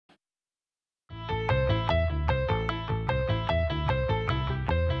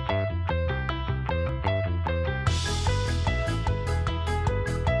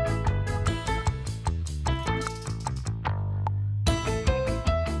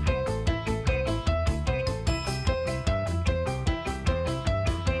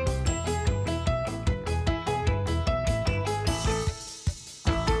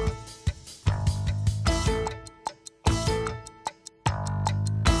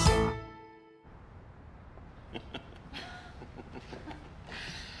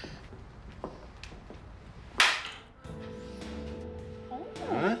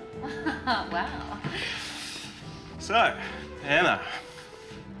Huh? Wow. So, Anna,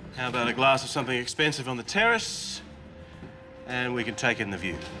 how about a glass of something expensive on the terrace, and we can take in the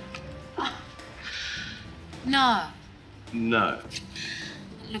view? No. No.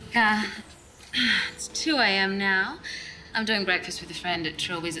 Look, it's 2 a.m. now. I'm doing breakfast with a friend at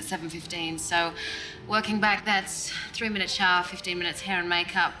Trilby's at 7:15, so working back, that's 3-minute shower, 15 minutes hair and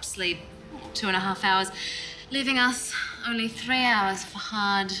makeup, sleep 2.5 hours, leaving us only 3 hours for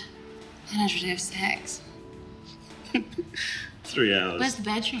hard, penetrative sex. 3 hours. Where's the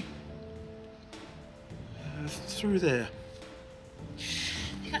bedroom? Through there.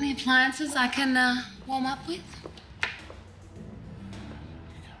 You got any appliances I can warm up with?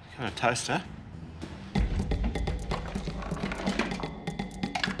 Got a toaster?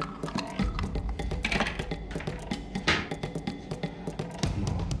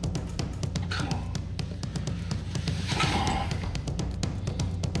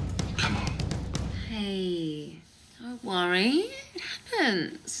 Hey, don't worry. It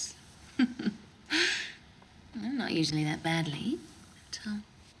happens. I'm not usually that badly, but,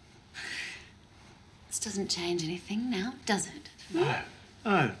 this doesn't change anything now, does it? No.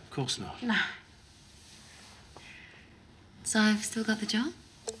 No, of course not. No. So I've still got the job?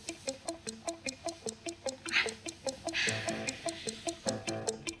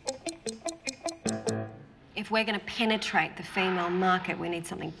 If we're going to penetrate the female market, we need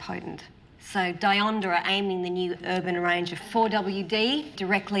something potent. So Dionda are aiming the new urban range of 4WD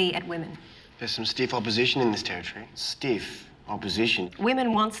directly at women. There's some stiff opposition in this territory. Stiff opposition.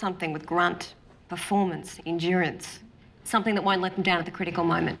 Women want something with grunt, performance, endurance. Something that won't let them down at the critical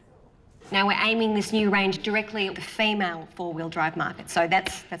moment. Now we're aiming this new range directly at the female four-wheel drive market. So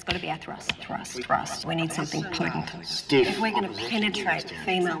that's got to be our thrust. We need something potent. Stiff. If we're going to penetrate the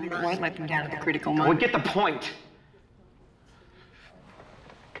female, we won't let them down at the critical Well, moment. get the point.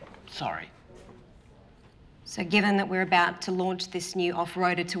 Sorry. So given that we're about to launch this new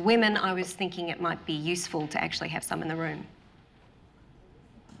off-roader to women, I was thinking it might be useful to actually have some in the room.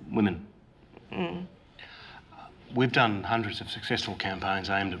 Women. We've done hundreds of successful campaigns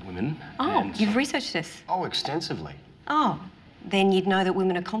aimed at women. Oh, you've researched this? Oh, extensively. Oh, then you'd know that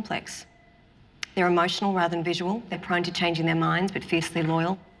women are complex. They're emotional rather than visual. They're prone to changing their minds, but fiercely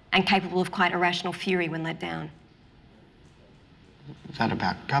loyal, and capable of quite irrational fury when let down. That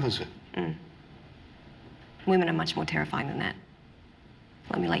about covers it. Women are much more terrifying than that.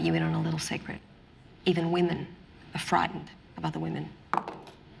 Let me let you in on a little secret. Even women are frightened of other women.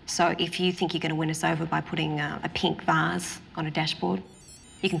 So if you think you're going to win us over by putting a pink vase on a dashboard,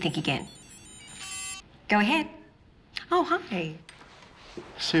 you can think again. Go ahead. Oh, hi.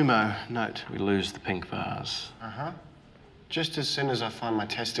 Sumo, note, we lose the pink vase. Uh-huh. Just as soon as I find my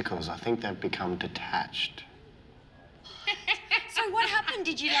testicles, I think they've become detached. So what happened?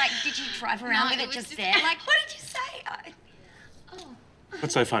 Did you drive around with it just there? Like, what did you say? Oh.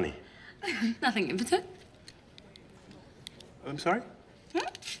 What's so funny? Nothing impotent. I'm sorry?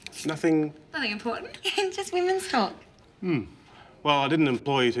 Nothing... Nothing important. Just women's talk. Well, I didn't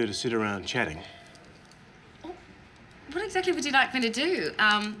employ you two to sit around chatting. What exactly would you like me to do?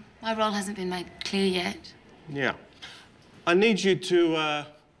 My role hasn't been made clear yet. Yeah. I need you to,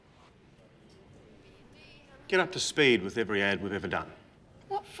 get up to speed with every ad we've ever done.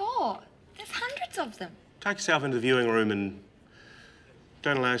 What for? There's hundreds of them. Take yourself into the viewing room and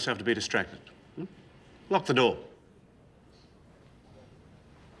don't allow yourself to be distracted. Lock the door.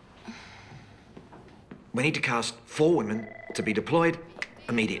 We need to cast 4 women to be deployed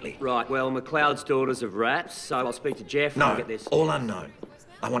immediately. Right, well, McLeod's daughters of raps, so I'll speak to Jeff and I'll No, get this. all unknown.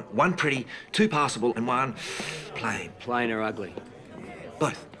 I want 1 pretty, 2 passable, and 1 plain. Plain or ugly?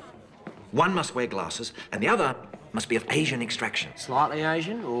 Both. 1 must wear glasses, and the other must be of Asian extraction. Slightly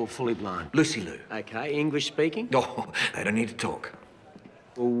Asian or fully blind? Lucy Lou. Okay, English speaking? Oh, they don't need to talk.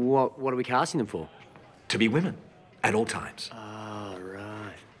 Well, what are we casting them for? To be women, at all times. Oh,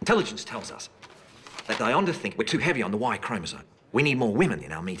 right. Intelligence tells us that Dionda think we're too heavy on the Y chromosome. We need more women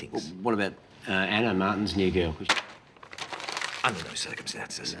in our meetings. What about Anna, Martin's new girl? Under no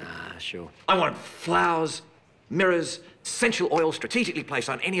circumstances. Nah, sure. I want flowers, mirrors, essential oil strategically placed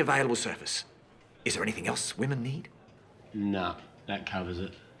on any available surface. Is there anything else women need? No, that covers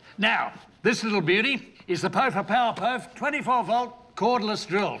it. Now, this little beauty is the Pofa Power Pof 24-volt cordless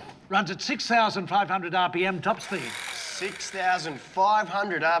drill. Runs at 6,500 RPM top speed.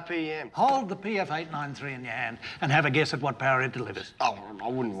 6,500 RPM. Hold the PF893 in your hand and have a guess at what power it delivers. Oh, I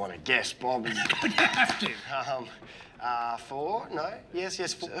wouldn't want to guess, Bob. But you have to. 4? No?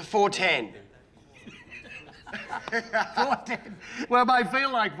 Yes, 410. 410. Well, it may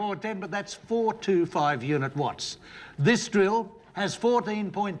feel like 410, but that's 425 unit watts. This drill has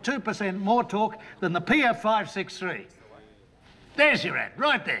 14.2% more torque than the PF563. There's your ad,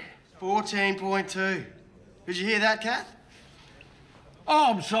 right there. 14.2. Did you hear that, Kath?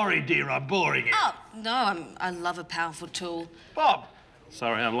 Oh, I'm sorry, dear, I'm boring you. Oh, no, I love a powerful tool. Bob.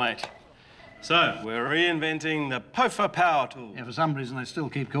 Sorry, I'm late. So, we're reinventing the Puffer power tool. Yeah, for some reason, they still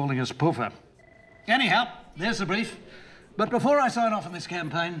keep calling us Puffer. Anyhow, there's the brief. But before I sign off on this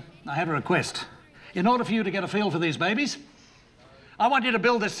campaign, I have a request. In order for you to get a feel for these babies, I want you to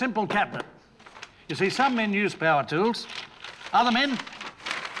build this simple cabinet. You see, some men use power tools. Other men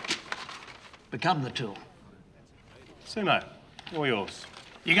become the tool. Sumo, all yours.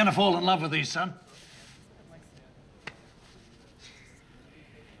 You're going to fall in love with these, son.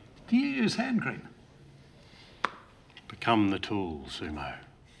 Do you use hand cream? Become the tool, Sumo.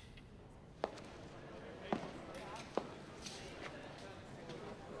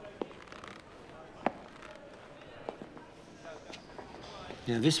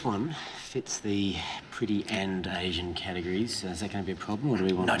 Now, this one fits the pretty and Asian categories. Is that going to be a problem, or do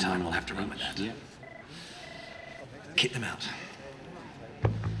we want... No time, we'll have to run with that. Yeah. Kit them out.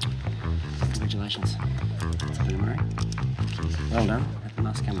 Congratulations. It's a boomerang. Well done. That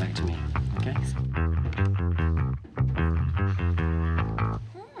must come back to me, okay?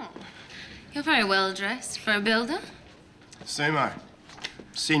 You're very well dressed for a builder. Sumo,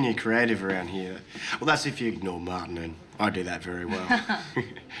 senior creative around here. Well, that's if you ignore Martin, and I do that very well.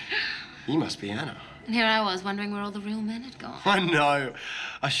 You must be Anna. And here I was wondering where all the real men had gone. I know.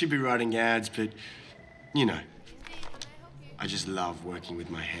 I should be writing ads, but, you know, I just love working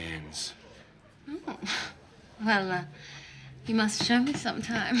with my hands. Oh. Well, you must show me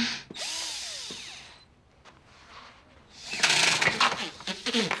sometime.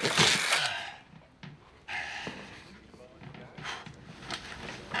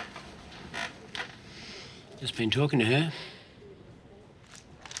 Just been talking to her.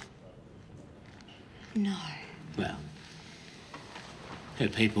 No. Well, her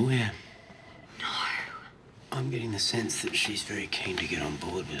people, yeah. No. I'm getting the sense that she's very keen to get on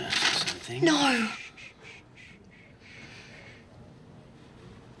board with us or something. No.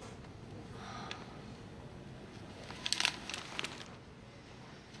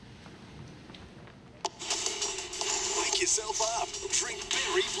 Wake yourself up. Drink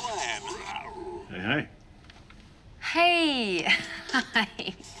Berry Plan. Hey, hey. Hey. Hi.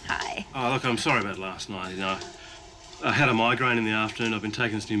 Hi. Oh, look, I'm sorry about last night. You know, I had a migraine in the afternoon. I've been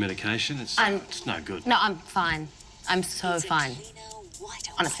taking this new medication. It's no good. No, I'm fine. I'm so fine.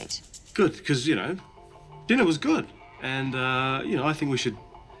 Honestly. Good, because, you know, dinner was good. And, you know, I think we should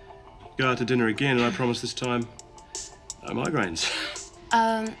go out to dinner again, and I promise this time, no migraines.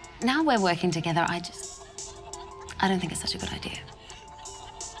 Now we're working together, I don't think it's such a good idea.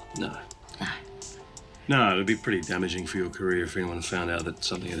 No. No. No, it'd be pretty damaging for your career if anyone found out that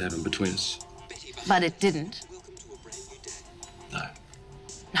something had happened between us. But it didn't. No.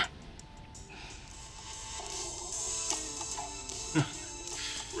 No.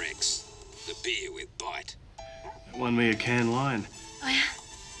 Rex, the beer with bite. That won me a Cannes Lion. Oh, yeah.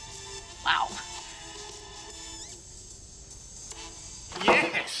 Wow.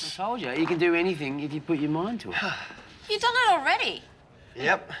 Yes! I told you, you can do anything if you put your mind to it. You've done it already.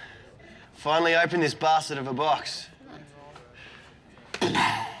 Yep. Finally opened this bastard of a box.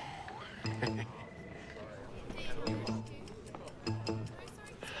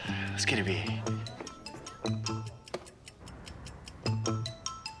 Let's get a beer.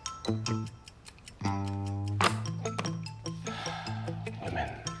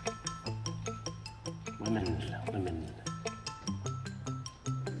 Women.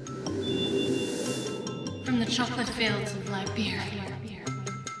 From the chocolate fields of Liberia.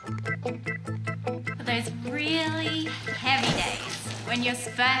 For those really heavy days when you're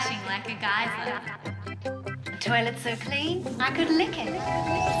spurting like a geyser. The toilet's so clean, I could lick it.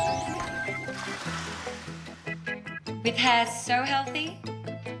 With hair so healthy,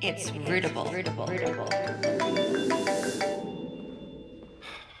 it's rootable.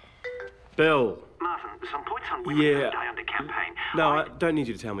 Bill. Martin, some points on women Yeah. today under campaign. No, I don't need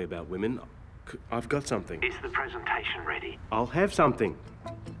you to tell me about women. I've got something. Is the presentation ready? I'll have something.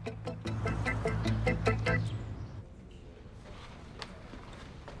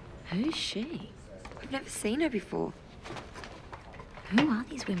 Who's she? I've never seen her before. Who are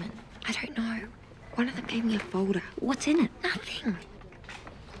these women? I don't know. One of them gave me a folder. What's in it? Nothing.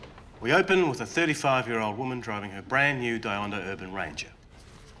 We open with a 35-year-old woman driving her brand new Hyundai Urban Ranger.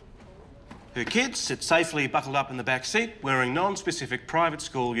 Her kids sit safely buckled up in the back seat, wearing non-specific private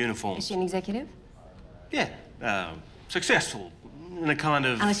school uniforms. Is she an executive? Yeah, successful in a kind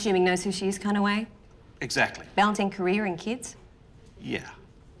of... Unassuming, knows who she is kind of way? Exactly. Balancing career and kids? Yeah.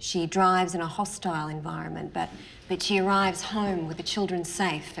 She drives in a hostile environment, but she arrives home with the children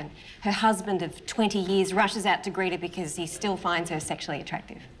safe, and her husband of 20 years rushes out to greet her because he still finds her sexually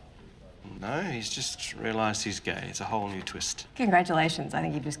attractive. No, he's just realised he's gay. It's a whole new twist. Congratulations. I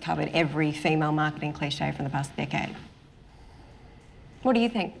think you've just covered every female marketing cliche from the past decade. What do you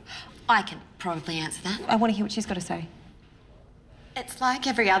think? I can probably answer that. I want to hear what she's got to say. It's like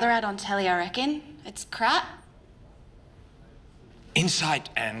every other ad on telly, I reckon. It's crap. Insight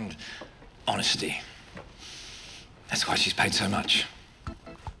and honesty. That's why she's paid so much.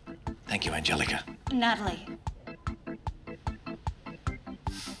 Thank you, Angelica. Natalie.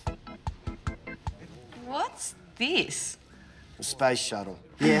 What's this? A space shuttle.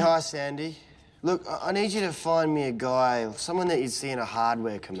 Yeah, hi, Sandy. Look, I need you to find me a guy, someone that you'd see in a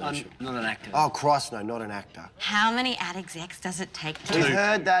hardware commercial. Not an actor. Oh, Christ, no, not an actor. How many ad execs does it take to... We've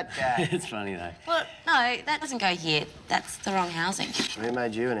heard that, Dad. It's funny, though. Well, no, that doesn't go here. That's the wrong housing. Who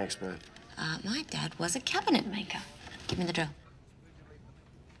made you an expert? My dad was a cabinet maker. Give me the drill.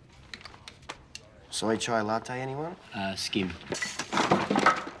 Soy chai latte, anyone? Skim.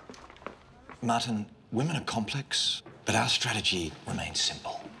 Martin, women are complex, but our strategy remains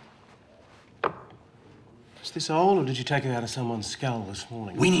simple. Is this old, or did you take it out of someone's skull this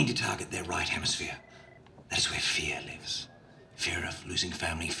morning? We need to target their right hemisphere. That is where fear lives. Fear of losing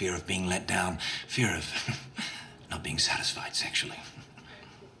family, fear of being let down, fear of not being satisfied sexually.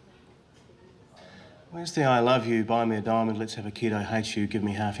 Where's the I love you, buy me a diamond, let's have a kid, I hate you, give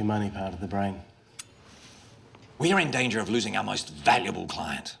me half your money part of the brain? We are in danger of losing our most valuable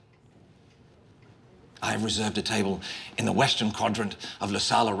client. I have reserved a table in the western quadrant of La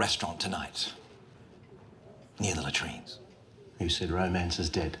Sala restaurant tonight, near the latrines. Who said romance is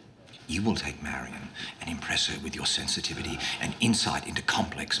dead? You will take Marion and impress her with your sensitivity and insight into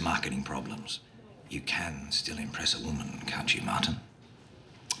complex marketing problems. You can still impress a woman, can't you, Martin?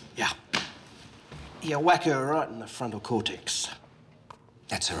 Yeah. You whack her right in the frontal cortex.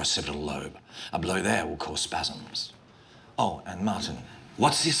 That's her occipital lobe. A blow there will cause spasms. Oh, and Martin,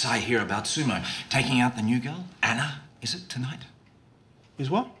 what's this I hear about Sumo taking out the new girl? Anna, is it, tonight? Is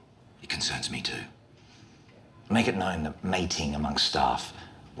what? It concerns me too. Make it known that mating amongst staff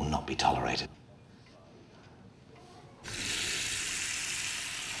will not be tolerated.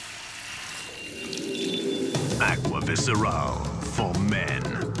 Aqua Visceral for men.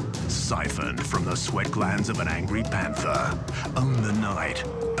 Siphoned from the sweat glands of an angry panther. Own the night,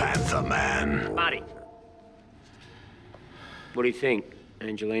 Panther Man. Marty. What do you think,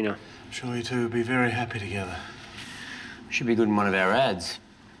 Angelina? I'm sure you two would be very happy together. Should be good in one of our ads.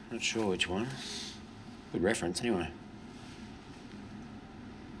 Not sure which one. Good reference, anyway.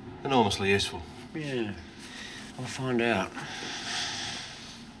 Enormously useful. Yeah. I'll find out.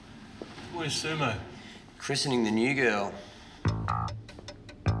 Where's Sumo? Christening the new girl.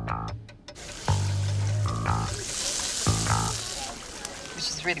 Which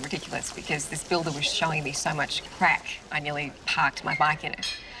is really ridiculous because this builder was showing me so much crack, I nearly parked my bike in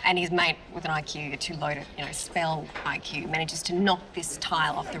it. And his mate with an IQ, a too low to, spell IQ, manages to knock this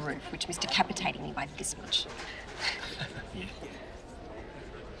tile off the roof, which was decapitating me by this much. Yeah.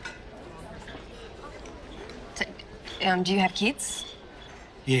 So, do you have kids?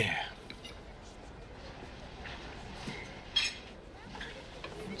 Yeah.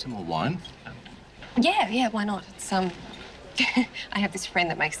 Some more wine? Yeah, why not? It's, I have this friend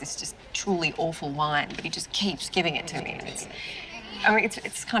that makes this just truly awful wine, but he just keeps giving it to me. And it's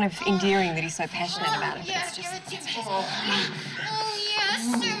kind of endearing that he's so passionate about it, but it's just... Oh, yes,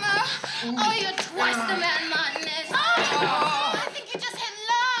 Sumo. Oh, you're twice the man Martin is. Oh, I think you just hit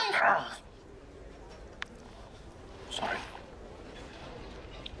lung. Sorry.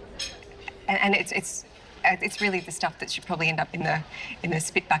 And it's really the stuff that should probably end up in the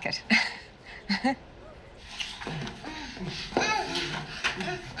spit bucket.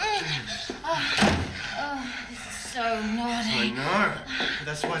 This is so naughty. I know.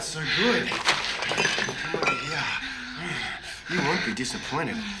 That's why it's so good. Oh, yeah. You won't be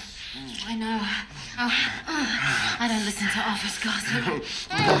disappointed. I know. I don't listen to office gossip.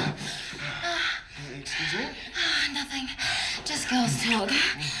 Excuse me? Nothing. Just girls talk.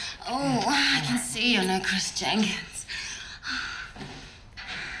 Oh, I can see you're no Chris Jenkins.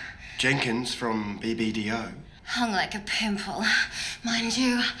 Jenkins from BBDO. Hung like a pimple. Mind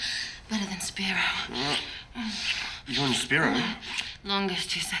you, better than Spiro. You and Spiro? Longest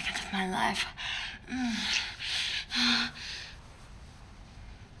 2 seconds of my life.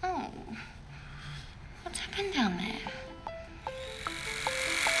 Oh, what's happened down there?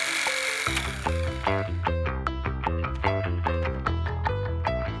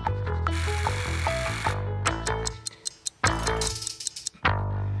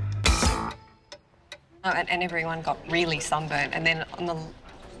 and everyone got really sunburnt. And then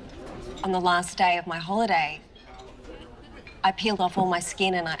on the last day of my holiday, I peeled off all my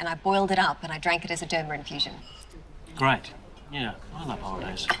skin and I boiled it up and I drank it as a derma infusion. Great. Yeah, I love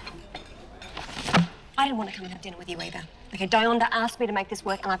holidays. I didn't want to come and have dinner with you either. Okay, Dionda asked me to make this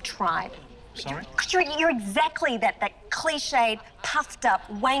work and I've tried. Sorry? You're exactly that cliched, puffed up,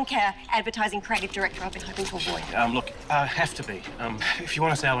 wanker advertising creative director I've been hoping to avoid. Look, I have to be. If you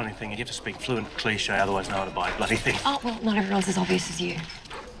want to sell anything, you have to speak fluent cliche, otherwise no one will buy a bloody thing. Oh, well, not everyone's as obvious as you.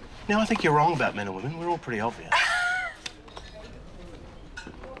 No, I think you're wrong about men and women. We're all pretty obvious.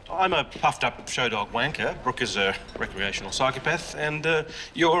 I'm a puffed-up show dog wanker. Brooke is a recreational psychopath, and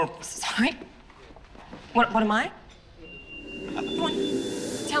you're... Sorry? What am I? Come on,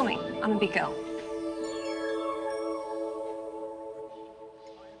 tell me. I'm a big girl.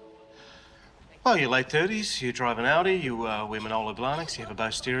 Well, you're late 30s, you drive an Audi, you wear Manolo Blahniks, you have a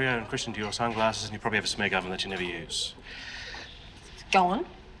Bose stereo and Christian Dior sunglasses, and you probably have a smear oven that you never use. Go on.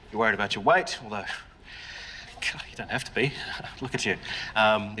 You're worried about your weight, although... God, you don't have to be. Look at you.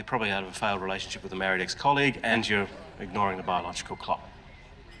 You're probably out of a failed relationship with a married ex-colleague, and you're ignoring the biological clock.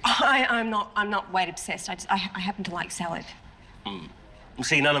 I'm not weight obsessed. I happen to like salad. You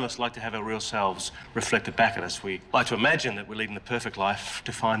see, none of us like to have our real selves reflected back at us. We like to imagine that we're leading the perfect life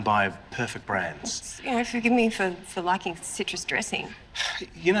defined by perfect brands. You know, forgive me for liking citrus dressing.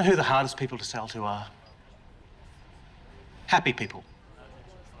 You know who the hardest people to sell to are? Happy people.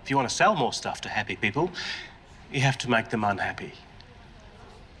 If you want to sell more stuff to happy people, you have to make them unhappy.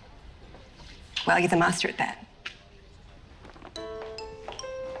 Well, you're the master at that.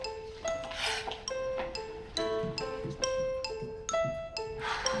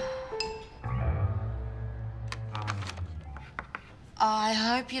 I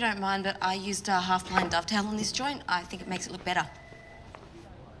hope you don't mind, but I used a half-pine dovetail on this joint. I think it makes it look better.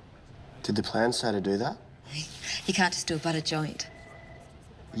 Did the plan say to do that? You can't just do a butter joint.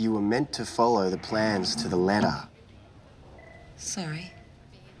 You were meant to follow the plans to the letter. Sorry.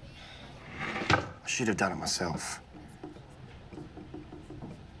 I should have done it myself.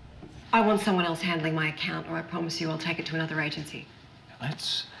 I want someone else handling my account, or I promise you I'll take it to another agency.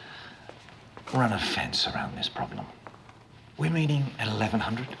 Let's run a fence around this problem. We're meeting at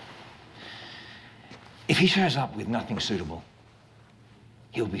 1100. If he shows up with nothing suitable,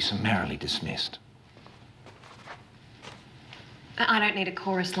 he'll be summarily dismissed. I don't need a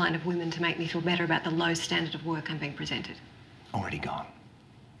chorus line of women to make me feel better about the low standard of work I'm being presented. Already gone.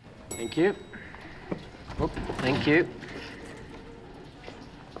 Thank you. Oh, thank you.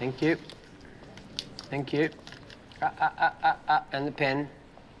 Thank you. Thank you. And the pen.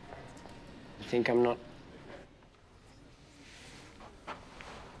 I think I'm not...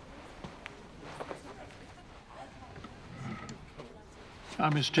 I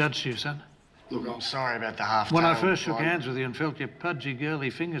misjudged you, son. Look, I'm sorry about the half-tail. When I first shook hands with you and felt your pudgy,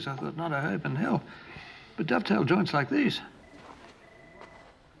 girly fingers, I thought, not a hope in hell. But dovetail joints like these...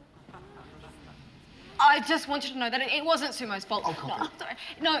 I just want you to know that it wasn't Sumo's fault. Oh, come on. No, sorry.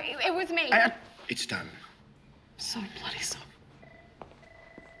 No, it was me. It's done. So bloody sorry.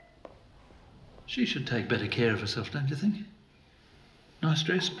 She should take better care of herself, don't you think? Nice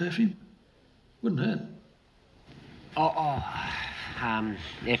dress, perfume. Wouldn't hurt.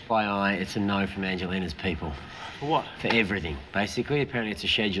 FYI, it's a no from Angelina's people. For what? For everything, basically. Apparently it's a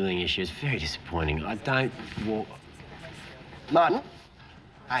scheduling issue. It's very disappointing. I don't walk... Martin?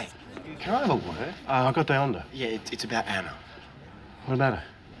 Hey, can I have a word? I got Dionda. Yeah, it's about Anna. What about her?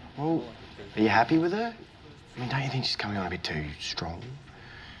 Well, are you happy with her? I mean, don't you think she's coming on a bit too strong?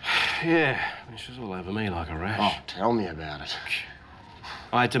 Yeah, I mean, she's all over me like a rash. Oh, tell me about it.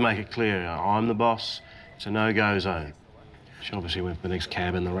 I had to make it clear, I'm the boss. It's a no-go zone. She obviously went for the next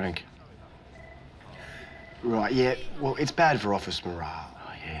cab in the rank. Right, yeah, well, it's bad for office morale.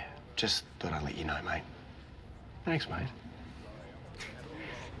 Oh, yeah. Just thought I'd let you know, mate. Thanks, mate.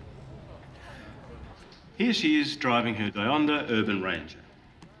 Here she is driving her Dionda Urban Ranger.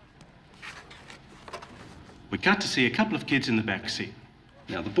 We cut to see a couple of kids in the back seat.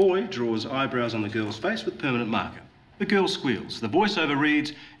 Now, the boy draws eyebrows on the girl's face with permanent marker. The girl squeals. The voiceover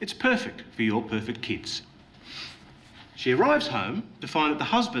reads, "It's perfect for your perfect kids." She arrives home to find that the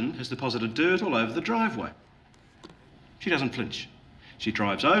husband has deposited dirt all over the driveway. She doesn't flinch. She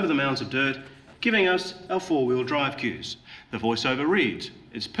drives over the mounds of dirt, giving us our four-wheel drive cues. The voiceover reads,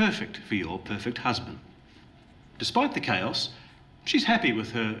 "It's perfect for your perfect husband." Despite the chaos, she's happy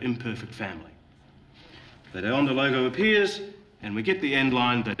with her imperfect family. The Dionda logo appears, and we get the end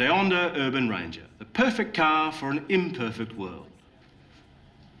line, the Dionda Urban Ranger, the perfect car for an imperfect world.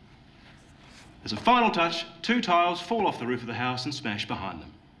 As a final touch, 2 tiles fall off the roof of the house and smash behind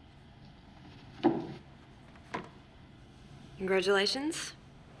them. Congratulations.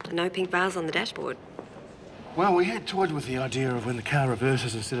 No pink bars on the dashboard. Well, we had toyed with the idea of when the car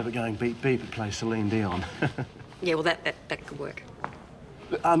reverses, instead of it going beep beep, it plays Celine Dion. Yeah, well, that could work.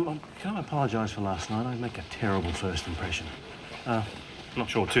 Can I apologise for last night? I make a terrible first impression. I'm not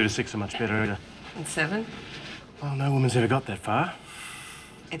sure 2 to 6 are much better either. And 7? Well, no woman's ever got that far.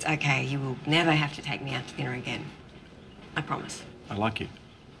 It's okay. You will never have to take me out to dinner again. I promise. I like you.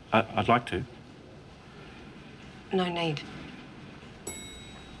 I'd like to. No need.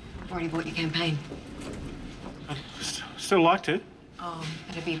 I've already bought your campaign. I'd still like to. Oh,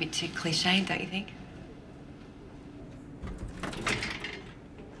 it'd be a bit too cliched, don't you think?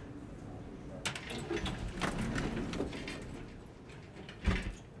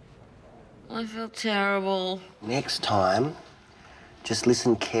 I feel terrible. Next time, just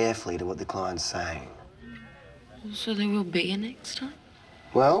listen carefully to what the client's saying. So there will be a next time?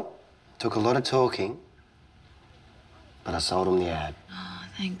 Well, took a lot of talking, but I sold them the ad. Oh,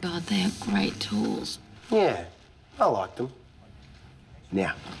 thank God, they are great tools. Yeah, I like them.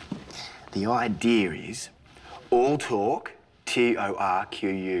 Now, the idea is all talk,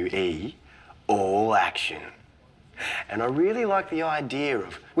 T-O-R-Q-U-E, all action. And I really like the idea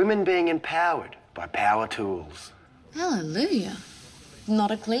of women being empowered by power tools. Hallelujah.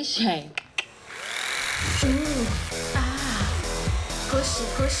 Not a cliche. Ooh, ah, push it,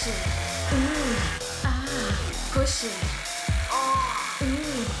 push it. Ooh, ah, push it.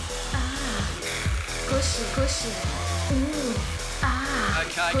 Ooh, ah, push it, push it. Ooh, ah,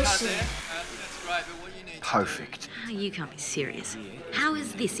 okay, push cut it. there. That's great, but what you need... Perfect. Oh, you can't be serious. How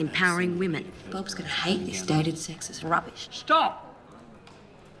is this empowering women? Bob's gonna hate this dated sexist rubbish. Stop!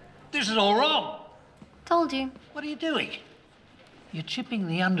 This is all wrong. Told you. What are you doing? You're chipping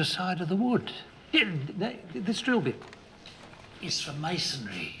the underside of the wood. Here, this drill bit is for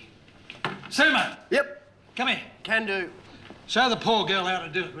masonry. Sumo! Yep. Come here. Can do. Show the poor girl how to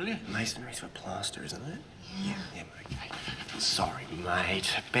do it, will you? Masonry's for plaster, isn't it? Yeah, okay. Sorry,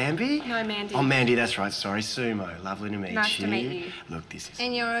 mate. Bambi? No, Mandy. Oh, Mandy, that's right. Sorry, Sumo. Lovely to meet you. Nice to meet you. Look, this is...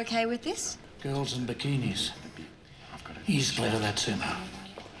 And you're okay with this? Girls in bikinis. He's clever, that Sumo.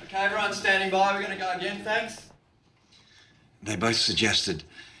 Okay, everyone's standing by. We're going to go again, thanks. They both suggested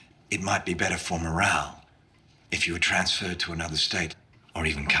it might be better for morale if you were transferred to another state or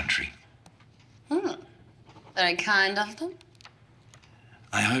even country. Very kind of them.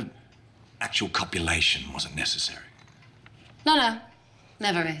 I hope actual copulation wasn't necessary. No,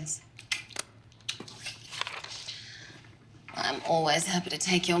 never is. I'm always happy to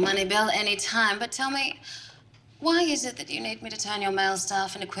take your money, Bill, any time. But tell me, why is it that you need me to turn your male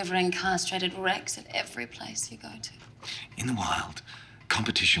staff into quivering, castrated wrecks at every place you go to? In the wild,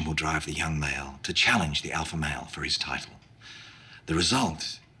 competition will drive the young male to challenge the alpha male for his title. The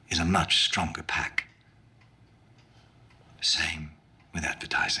result is a much stronger pack. Same with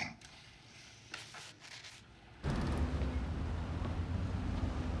advertising.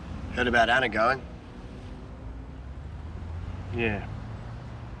 Heard about Anna going? Yeah.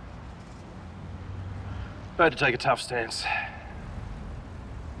 I had to take a tough stance.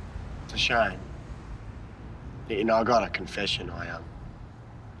 It's a shame. You know, I got a confession. I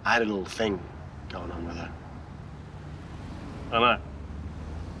had a little thing going on with her. I know.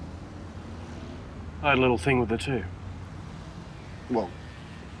 I had a little thing with her too. Well,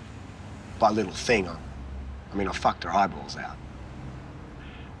 by little thing, I mean, I fucked her eyeballs out.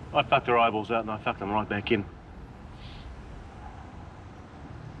 I fucked her eyeballs out and I fucked them right back in.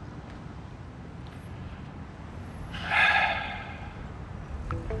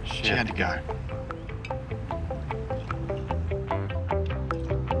 She had to go.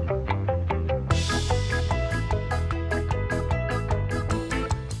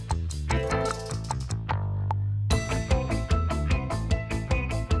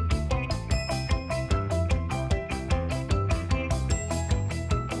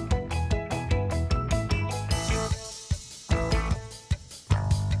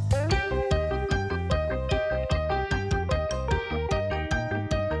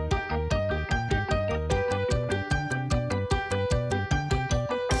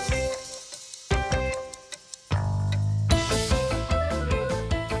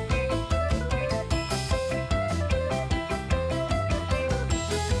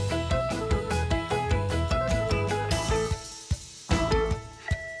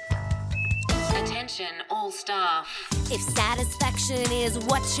 All staff. If satisfaction is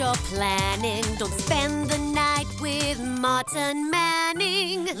what you're planning, don't spend the night with Martin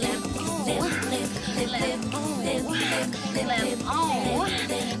Manning. Live,